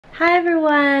Hi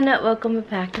everyone, welcome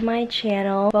back to my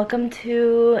channel. Welcome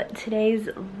to today's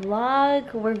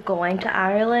vlog. We're going to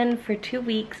Ireland for 2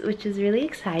 weeks, which is really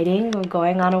exciting. We're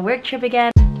going on a work trip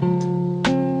again.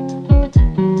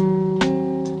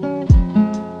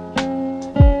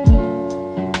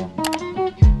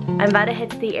 I'm about to head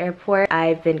to the airport.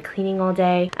 I've been cleaning all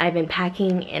day. I've been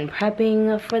packing and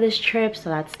prepping for this trip,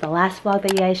 so that's the last vlog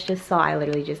that you guys just saw. I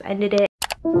literally just ended it.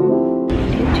 Into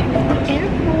the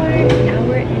airport. Now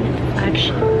we're in the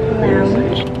flagship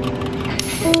lounge.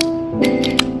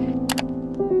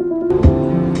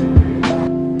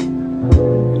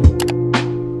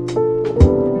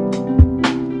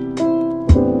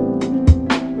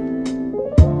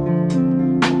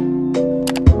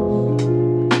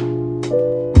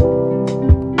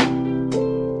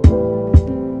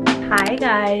 Hi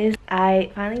guys,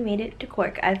 I finally made it to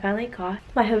Cork. I finally got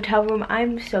my hotel room.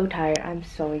 I'm so tired. I'm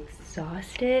so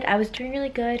exhausted. I was doing really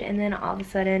good and then all of a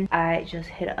sudden I just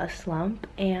hit a slump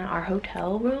and our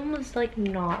hotel room was like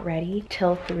not ready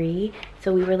till 3.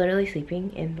 So we were literally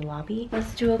sleeping in the lobby.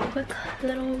 Let's do a quick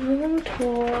little room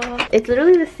tour. It's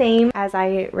literally the same as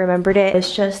I remembered it.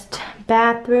 It's just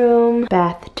bathroom,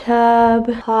 bathtub,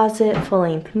 closet,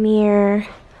 full-length mirror,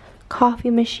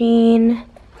 coffee machine,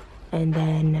 and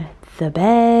then the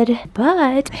bed.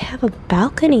 But I have a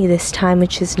balcony this time,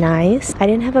 which is nice. I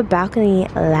didn't have a balcony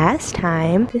last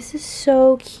time. This is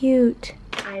so cute.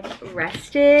 I've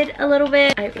rested a little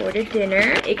bit. I ordered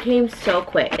dinner. It came so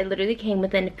quick. It literally came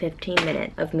within 15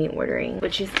 minutes of me ordering,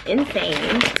 which is insane.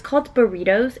 It's called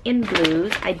Burritos and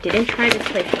Blues. I didn't try this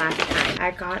place last time.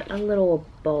 I got a little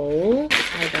bowl.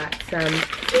 I got some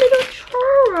little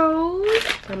churros.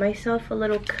 For myself a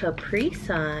little Capri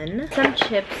Sun, some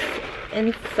chips,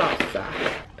 and salsa.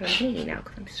 But I'm gonna eat now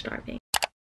because I'm starving.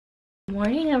 Good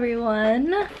morning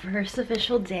everyone. First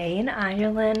official day in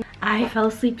Ireland. I fell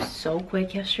asleep so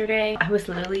quick yesterday. I was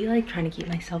literally like trying to keep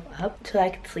myself up till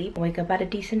I could sleep and wake up at a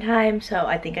decent time, so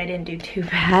I think I didn't do too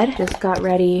bad. Just got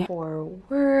ready for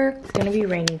work. It's gonna be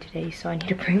raining today, so I need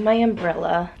to bring my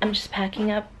umbrella. I'm just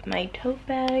packing up my tote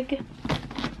bag.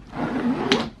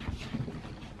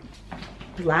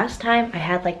 Last time I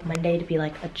had like Monday to be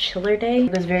like a chiller day.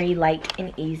 It was very light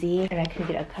and easy and I could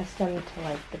get accustomed to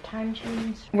like the time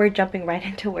change. We're jumping right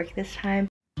into work this time.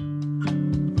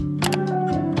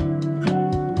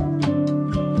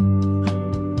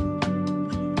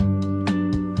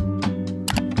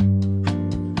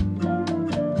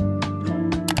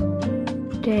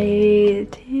 Day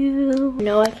 2.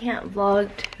 No, I can't vlog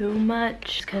too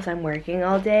much because I'm working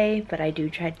all day, but I do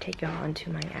try to take you on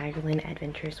to my Ireland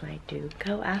adventures when I do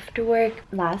go after work.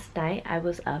 Last night I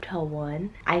was up till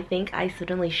 1. I think I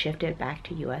suddenly shifted back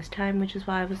to US time, which is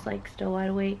why I was like still wide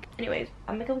awake. Anyways,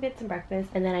 I'm gonna go get some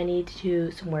breakfast and then I need to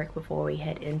do some work before we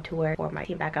head into work for my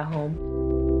team back at home.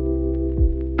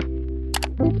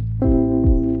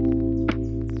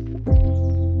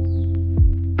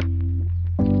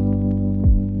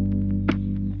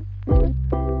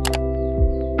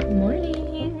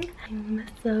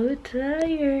 So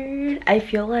tired. I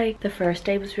feel like the first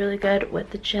day was really good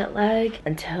with the jet lag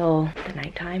until the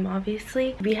nighttime.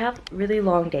 Obviously we have really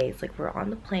long days, like we're on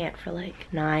the plant for like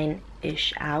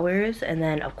 9-ish hours, and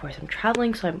then of course I'm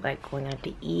traveling, so I'm like going out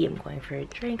to eat, I'm going for a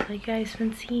drink like you guys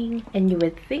been seeing, and you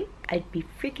would think I'd be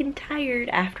freaking tired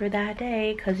after that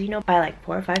day because you know by like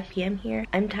 4 or 5 p.m. here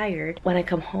I'm tired. When I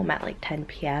come home at like 10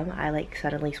 p.m. I like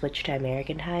suddenly switch to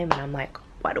American time and I'm like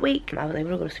wide awake. I was able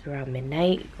to go to sleep around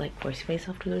midnight, like forcing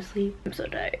myself to go to sleep. I'm so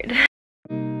tired.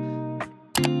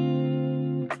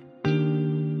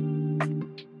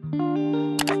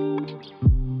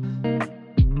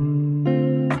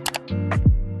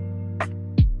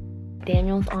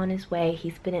 Daniel's on his way.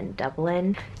 He's been in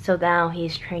Dublin, so now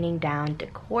he's training down to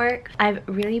Cork. I've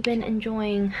really been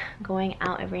enjoying going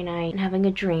out every night and having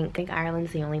a drink. I think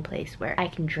Ireland's the only place where I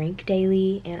can drink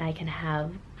daily and I can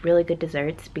have really good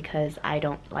desserts because I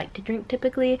don't like to drink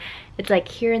typically. It's like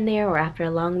here and there, or after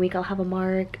a long week I'll have a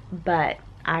marg, but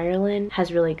Ireland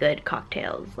has really good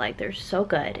cocktails. Like they're so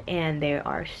good, and they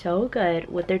are so good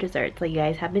with their desserts. Like you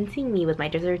guys have been seeing me with my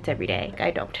desserts every day. Like,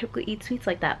 I don't typically eat sweets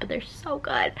like that, but they're so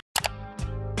good.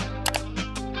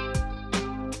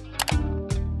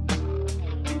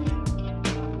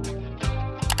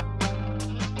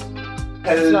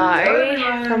 Sorry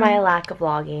for my lack of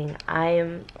vlogging.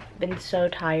 I been so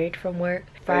tired from work.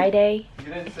 Friday. You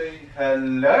didn't say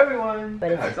hello everyone.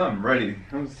 But guys, I'm ready.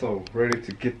 I'm so ready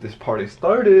to get this party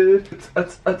started.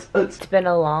 It's been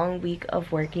a long week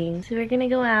of working, so we're gonna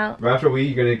go out. Right after a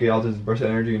week, you're gonna get all this burst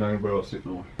of energy. You're not gonna be able to sleep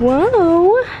no more.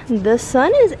 Whoa, the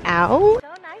sun is out.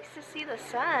 So nice to see the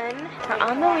sun. We're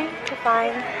on the way to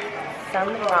find some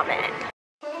ramen.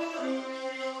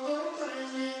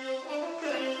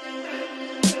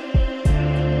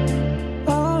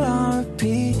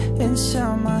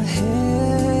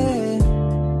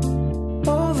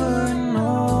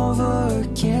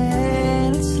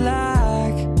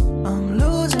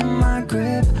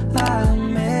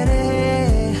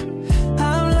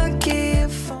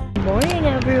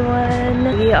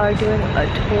 are doing a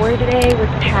tour today with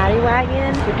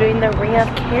paddywagon. We're doing the Ring of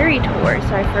Kerry tour.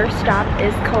 So our first stop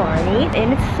is Killarney,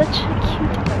 and it's such a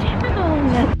cute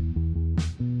town.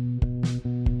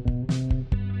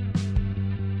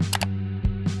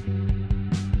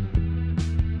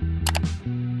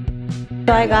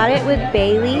 So I got it with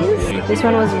Bailey's. This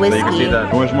one was whiskey. So you can see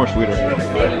that one's more sweeter. That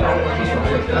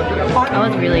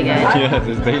was really good. Yes,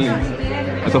 it's Bailey's.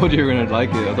 I told you were gonna like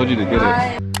it. I told you to get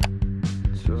it.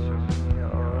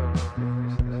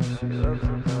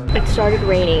 It started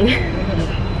raining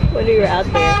when we were out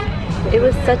there. It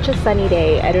was such a sunny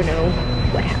day. I don't know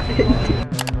what happened.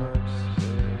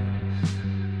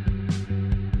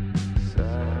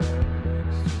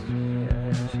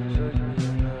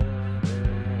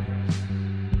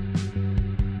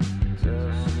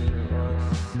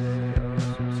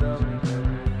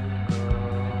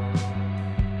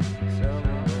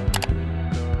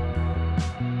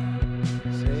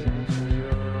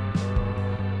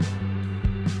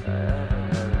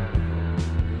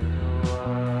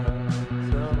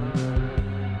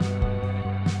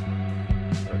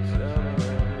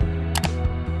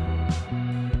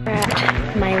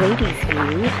 My ladies'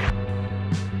 view.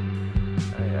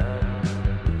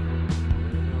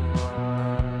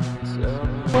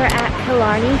 We're at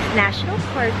Killarney National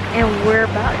Park and we're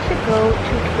about to go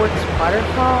to Torc's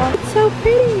waterfall. It's so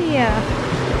pretty.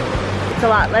 It's a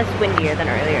lot less windier than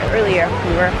earlier. Earlier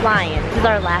we were flying. This is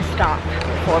our last stop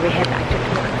before we head back to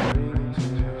Torc.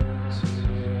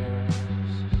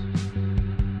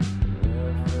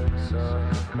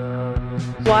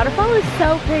 Waterfall is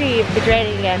so pretty. It's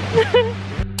raining again.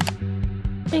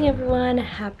 Hey everyone,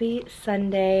 happy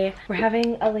Sunday. We're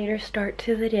having a later start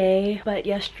to the day, but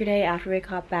yesterday after we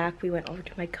got back, we went over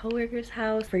to my coworker's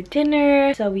house for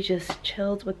dinner. So we just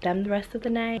chilled with them the rest of the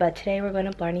night. But today we're going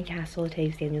to Blarney Castle.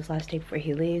 Today's Daniel's last day before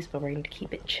he leaves, but we're going to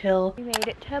keep it chill. We made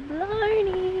it to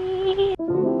Blarney.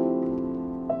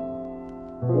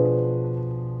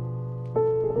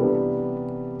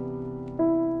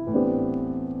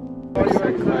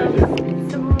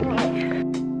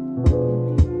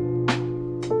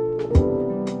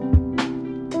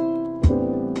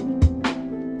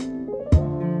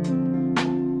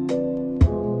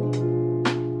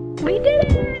 We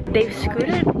did it! They've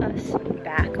scooted us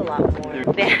back a lot more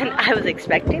than I was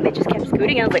expecting. They just kept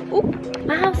scooting. I was like, oop,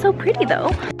 wow, so pretty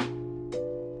though.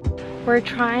 We're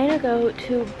trying to go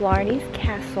to Blarney's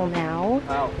castle now.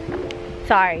 Ow.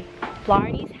 Sorry,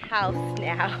 Blarney's house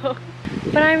now.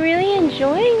 But I'm really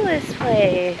enjoying this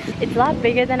place. It's a lot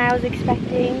bigger than I was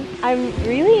expecting. I'm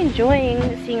really enjoying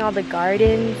seeing all the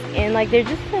gardens, and like they're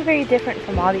just very different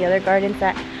from all the other gardens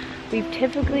that we've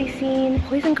typically seen.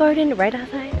 Poison garden right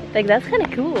outside. Like that's kind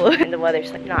of cool. And the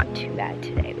weather's like not too bad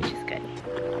today, which is good.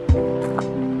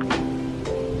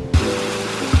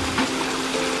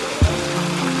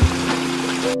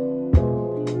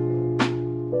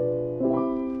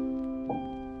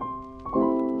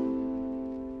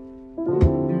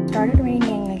 Started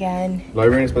raining again. Light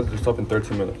rain is supposed to stop in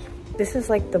 13 minutes. This is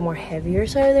like the more heavier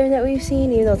southern that we've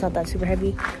seen, even though it's not that super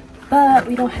heavy. But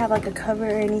we don't have like a cover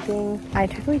or anything. I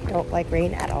technically don't like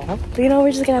rain at all. But you know,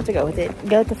 we're just gonna have to go with it.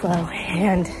 Go with the flow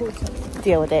and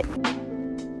deal with it.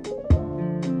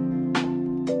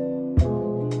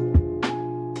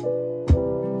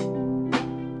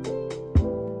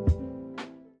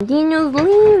 Daniel's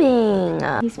leaving.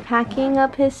 He's packing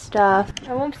up his stuff.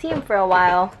 I won't see him for a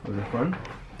while. Was it fun?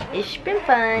 It's been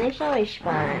fun. It's always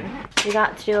fun. We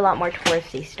got to do a lot more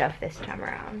touristy stuff this time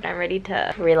around. I'm ready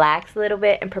to relax a little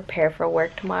bit and prepare for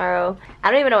work tomorrow.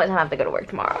 I don't even know what time I have to go to work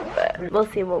tomorrow, but we'll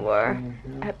see what we're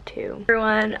up to.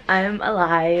 Everyone, I'm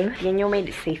alive. Daniel made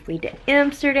it safely to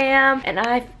Amsterdam, and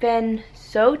I've been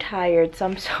so tired, so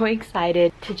I'm so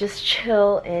excited to just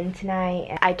chill in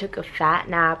tonight. I took a fat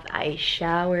nap, I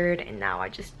showered, and now I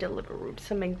just delivered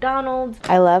some McDonald's.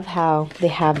 I love how they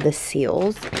have the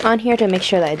seals on here to make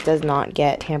sure that it does not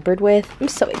get tampered with. I'm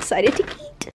so excited to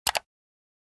eat.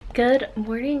 Good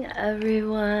morning,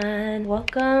 everyone.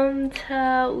 Welcome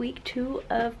to week 2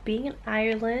 of being in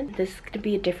Ireland. This is gonna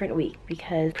be a different week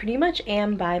because pretty much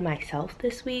am by myself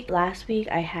this week. Last week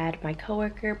I had my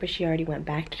coworker, but she already went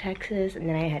back to Texas, and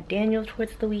then I had Daniel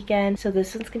towards the weekend. So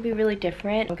this one's gonna be really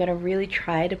different. I'm gonna really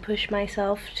try to push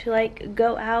myself to like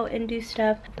go out and do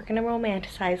stuff. We're gonna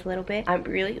romanticize a little bit. I'm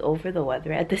really over the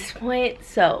weather at this point,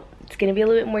 so it's gonna be a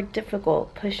little bit more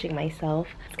difficult pushing myself.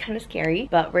 It's kind of scary,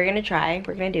 but we're gonna try.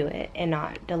 We're gonna do it and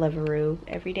not Deliveroo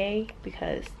every day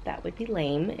because that would be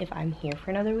lame if I'm here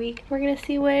for another week. We're gonna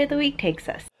see where the week takes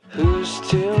us. Who's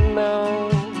to know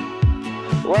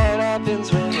what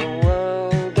happens when the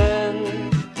world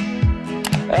ends?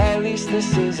 At least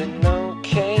this is an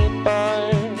okay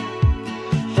bar.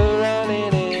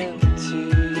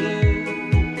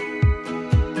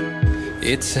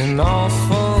 It's an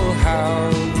awful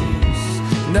house,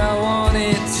 and I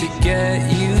wanted to get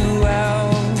you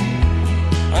out.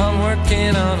 I'm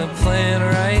working on a plan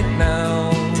right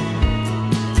now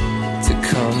to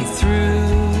come through.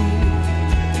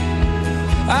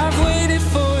 I've waited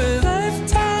for a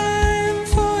lifetime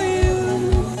for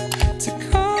you to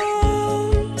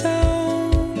calm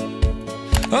down.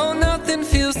 Oh, nothing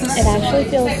feels the same. It actually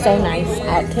feels so nice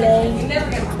out today.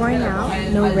 It's pouring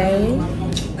out, no rain,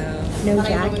 no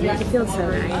jacket. It feels so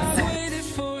nice.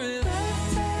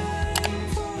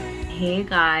 Hey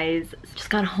guys, just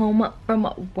got home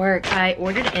from work. I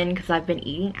ordered in because I've been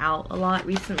eating out a lot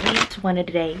recently. Just wanted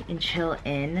today and chill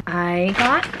in. I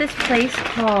got this place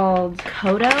called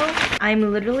Cobh.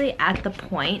 I'm literally at the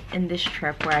point in this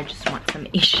trip where I just want some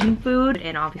Asian food,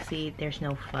 and obviously there's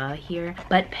no pho here,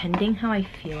 but pending how I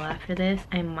feel after this,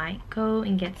 I might go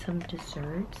and get some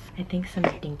desserts. I think some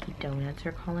dinky donuts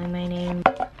are calling my name.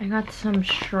 I got some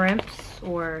shrimps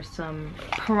or some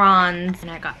prawns,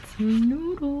 and I got some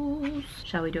noodles.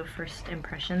 Shall we do a first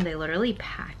impression? They literally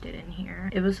packed it in here.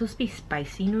 It was supposed to be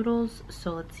spicy noodles,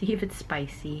 so let's see if it's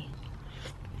spicy.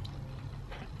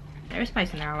 There's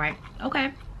spice in there, all right.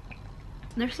 Okay.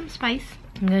 There's some spice.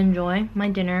 I'm gonna enjoy my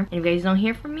dinner. If you guys don't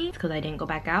hear from me, it's because I didn't go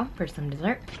back out for some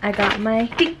dessert. I got my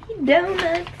dinky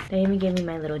donuts. They even gave me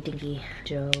my little dinky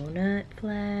donut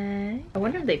flag. I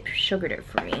wonder if they sugared it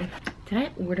for me. Did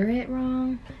I order it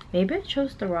wrong? Maybe I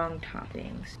chose the wrong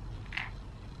toppings.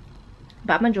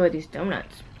 But I'm enjoying these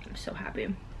donuts. I'm so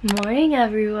happy. Morning,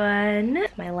 everyone.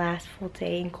 It's my last full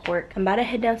day in Cork. I'm about to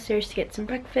head downstairs to get some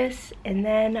breakfast, and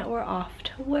then we're off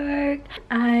to work.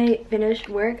 I finished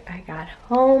work. I got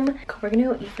home. We're gonna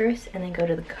go eat first and then go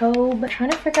to the Cobh. I'm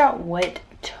trying to figure out what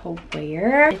to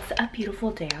wear. It's a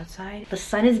beautiful day outside. The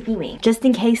sun is beaming. Just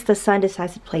in case the sun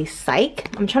decides to play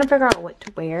psych, I'm trying to figure out what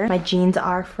to wear. My jeans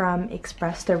are from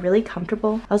Express. They're really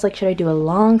comfortable. I was like, should I do a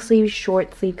long sleeve,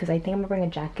 short sleeve? Because I think I'm gonna bring a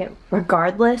jacket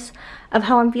regardless of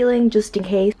how I'm feeling, just in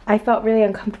case. I felt really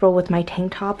uncomfortable with my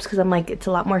tank tops because I'm like, it's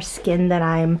a lot more skin than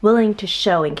I'm willing to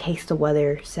show in case the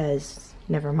weather says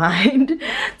never mind.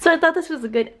 So I thought this was a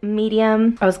good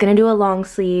medium. I was gonna do a long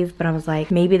sleeve, but I was like,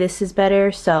 maybe this is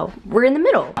better, so we're in the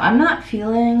middle. I'm not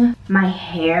feeling my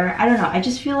hair. I don't know, I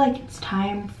just feel like it's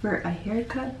time for a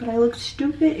haircut, but I look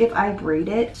stupid if I braid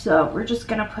it, so we're just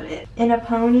gonna put it in a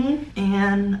pony,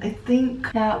 and I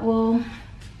think that will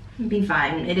be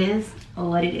fine. It is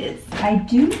what it is. I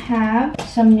do have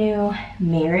some new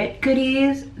Merit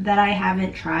goodies that I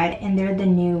haven't tried, and they're the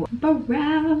new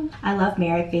brow. I love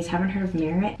Merit. If you guys haven't heard of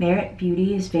Merit, Merit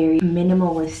Beauty is very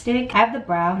minimalistic. I have the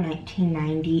Brow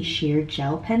 1990 sheer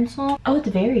gel pencil. Oh, it's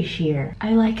very sheer.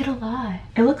 I like it a lot.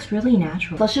 It looks really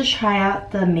natural. Let's just try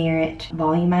out the Merit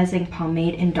volumizing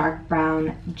pomade in dark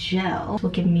brown gel. Will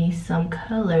give me some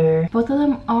color. Both of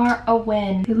them are a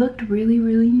win. They looked really,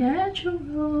 really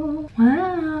natural.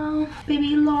 Wow.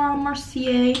 Baby Laura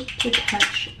Mercier to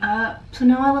touch up. So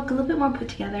now I look a little bit more put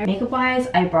together. Makeup wise,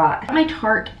 I brought my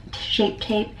Tarte Shape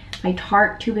Tape, my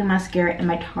Tarte Tubing Mascara, and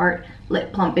my Tarte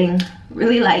Lip Plumping.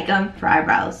 Really like them for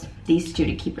eyebrows. These two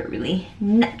to keep it really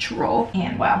natural.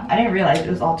 And wow, I didn't realize it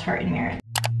was all Tarte and Merit.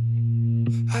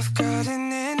 I've got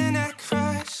an internet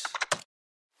crush.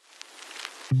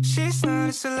 She's not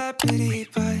a celebrity,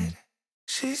 but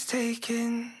she's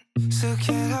taken. So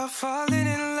can't help falling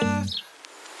in love.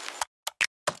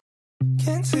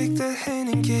 Can't take the hint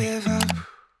and give up.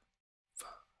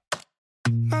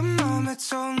 My mama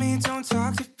told me don't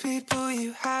talk to people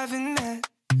you haven't met.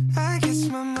 I guess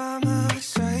my mama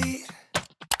was right.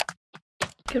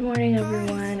 Good morning,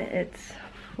 everyone. It's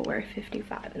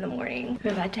 4:55 in the morning.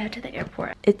 We're about to head to the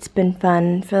airport. It's been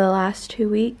fun for the last 2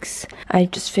 weeks. I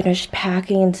just finished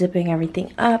packing and zipping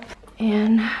everything up,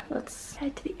 and let's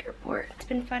head to the airport. It's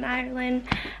been fun, Ireland.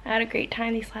 I had a great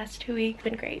time these last 2 weeks. It's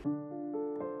been great.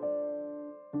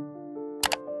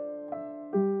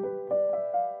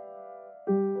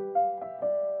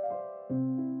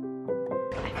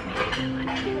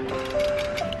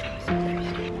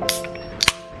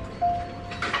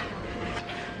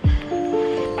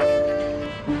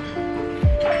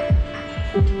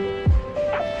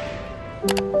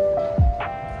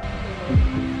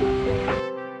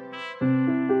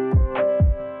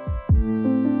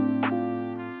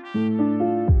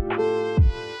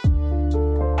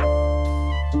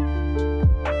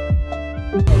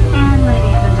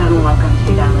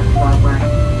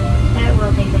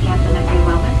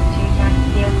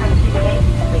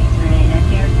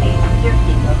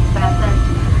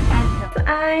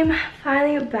 I'm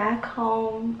finally back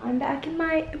home. I'm back in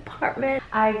my apartment.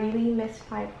 I really missed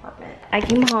my apartment. I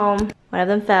came home, one of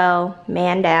them fell,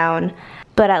 man down,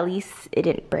 but at least it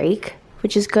didn't break.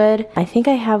 which is good. I think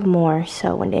I have more,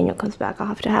 so when Daniel comes back, I'll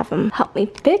have to have him help me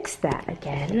fix that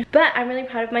again. But I'm really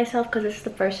proud of myself because this is the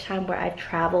first time where I've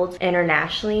traveled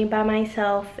internationally by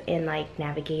myself and like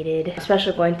navigated,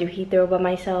 especially going through Heathrow by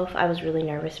myself. I was really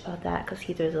nervous about that because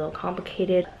Heathrow is a little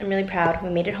complicated. I'm really proud we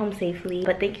made it home safely.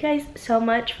 But thank you guys so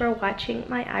much for watching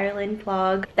my Ireland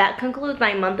vlog. That concludes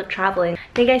my month of traveling.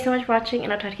 Thank you guys so much for watching,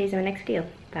 and I'll talk to you guys in my next video.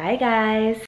 Bye guys.